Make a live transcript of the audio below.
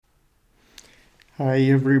Hi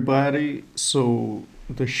everybody. So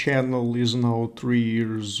the channel is now 3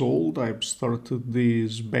 years old. I've started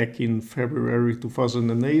this back in February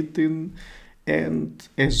 2018, and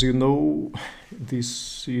as you know,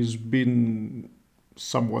 this has been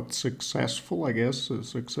somewhat successful, I guess, a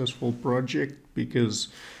successful project because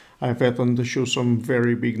I've had on the show some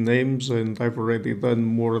very big names and I've already done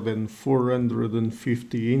more than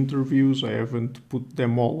 450 interviews. I haven't put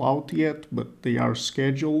them all out yet, but they are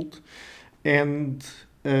scheduled. And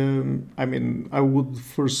I would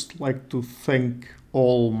first like to thank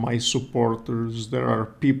all my supporters. There are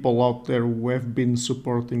people out there who have been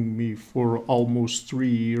supporting me for almost 3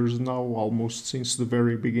 years now, almost since the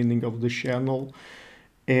very beginning of the channel.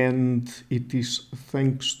 And it is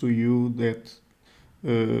thanks to you that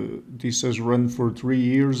this has run for 3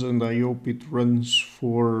 years, and I hope it runs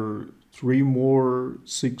for three more,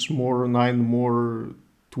 six more, nine more,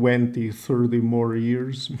 20, 30 more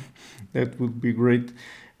years. That would be great.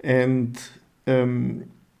 And um,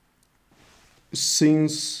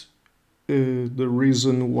 since the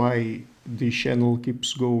reason why the channel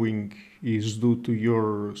keeps going is due to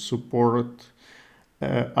your support,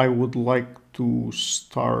 I would like to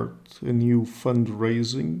start a new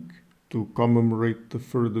fundraising to commemorate the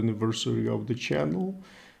third anniversary of the channel.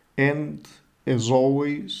 And as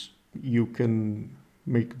always, you can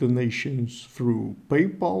make donations through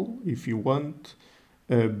PayPal if you want.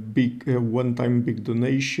 A big one-time big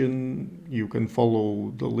donation. You can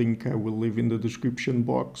follow the link I will leave in the description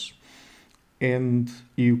box. And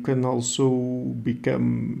you can also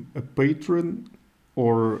become a patron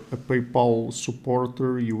or a PayPal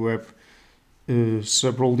supporter. You have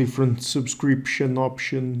several different subscription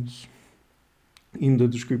options in the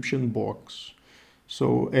description box.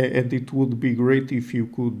 So, and it would be great if you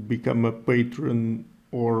could become a patron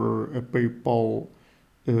or a PayPal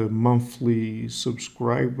monthly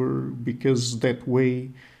subscriber, because that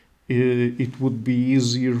way it would be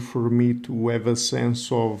easier for me to have a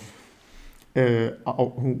sense of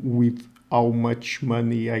with how much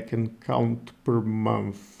money I can count per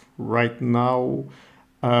month. Right now,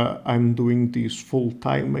 I'm doing this full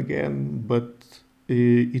time again, but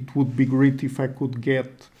it would be great if I could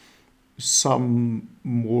get some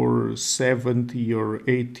more 70 or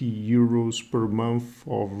 80 euros per month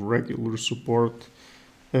of regular support,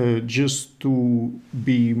 just to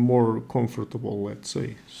be more comfortable, let's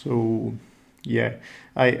say. So, yeah,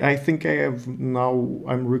 I think I have now,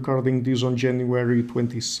 I'm recording this on January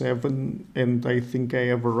 27, and I think I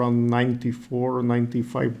have around 94,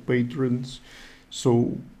 95 patrons.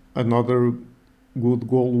 So, another good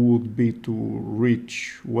goal would be to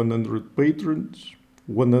reach 100 patrons.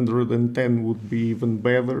 110 would be even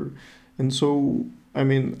better. And so,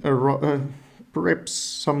 perhaps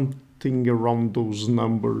something around those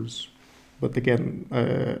numbers. But again,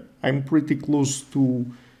 I'm pretty close to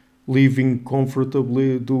living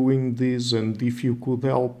comfortably doing this, and if you could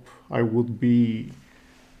help, I would be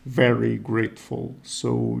very grateful.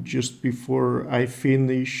 So, just before I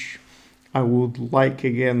finish, I would like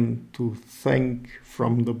again to thank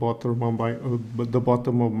from the bottom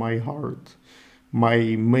of my heart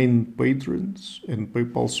my main patrons and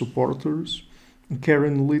PayPal supporters: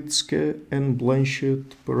 Karen Litska and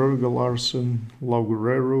Blanchett, Pererga Larsen, Lau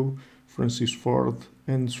Guerrero, Francis Ford,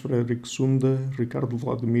 Hans Frederick Sunda, Ricardo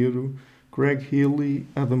Vladimiro, Craig Healy,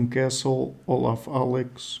 Adam Castle, Olaf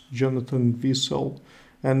Alex, Jonathan Wiesel,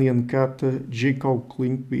 Annie Kata, Jacob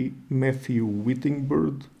Klinkby, Matthew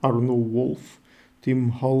Whittingbird, Arno Wolf, Tim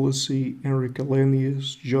Hollesy, Enric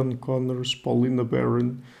Alenius, John Connors, Paulina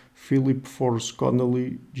Barron, Philip Force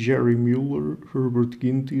Connolly, Jerry Mueller, Herbert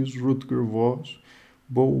Gintis, Rutger Voss,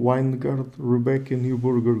 Bo Weingart, Rebecca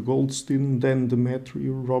Newburger Goldstein, Dan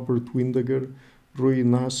Demetrio, Robert Windiger, Rui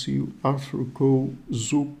Inácio, Arthur Coe,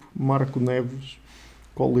 Zoop, Marco Neves,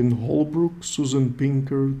 Colin Holbrook, Susan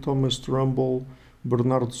Pinker, Thomas Trumbull,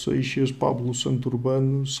 Bernardo Seixas, Pablo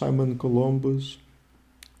Santurbano, Simon Columbus,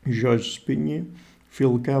 Jorge Espinha,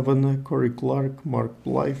 Phil Kavanagh, Corey Clark, Mark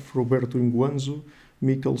Blythe, Roberto Inguanzo,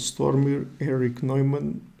 Mikkel Stormer, Eric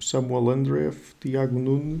Neumann, Samuel Andreev, Tiago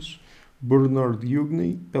Nunes, Bernard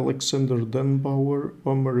Hughney, Alexander Dunbauer,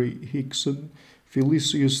 Omari Hickson,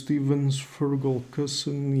 Felicia Stevens, Fergal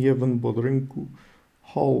Cusson, Evan Bodrenko,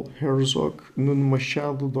 Hal Herzog, Nuno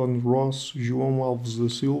Machado, Don Ross, João Alves da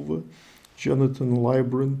Silva, Jonathan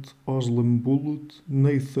Librant, Oslam Bullitt,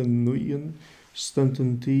 Nathan Nguyen,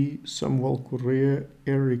 Stanton T, Samuel Correa,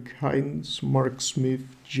 Eric Hines, Mark Smith,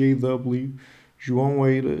 J.W., João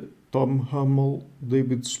Eira, Tom Hummel,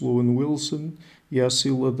 David Sloan Wilson,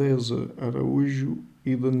 Yacila Deza Araújo,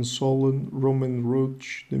 Eden Solon, Roman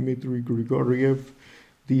Roach, Dmitry Grigoriev,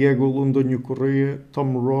 Diego Londoño Correa,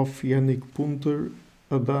 Tom Roth, Yannick Punter,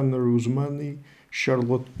 Adana Usmani,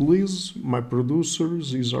 Charlotte Bliss, my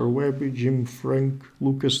producers, Isar Webby, Jim Frank,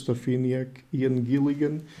 Lucas Stafiniak, Ian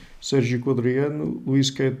Gilligan, Sergio Quadriano, Luís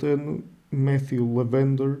Caetano, Matthew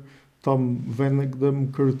Lavender, Tom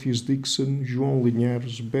Vanagdam, Curtis Dixon, João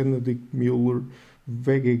Linhares, Benedict Mueller,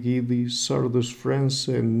 Vega Guidi, Sardas France,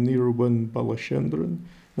 and Nirban Balachandran,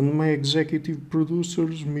 and my executive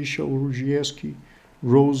producers, Michel Rugieski,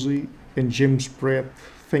 Rosie, and James Pratt.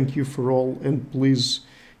 Thank you for all, and please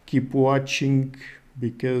keep watching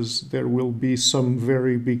because there will be some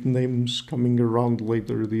very big names coming around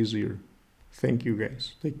later this year. Thank you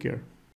guys. Take care.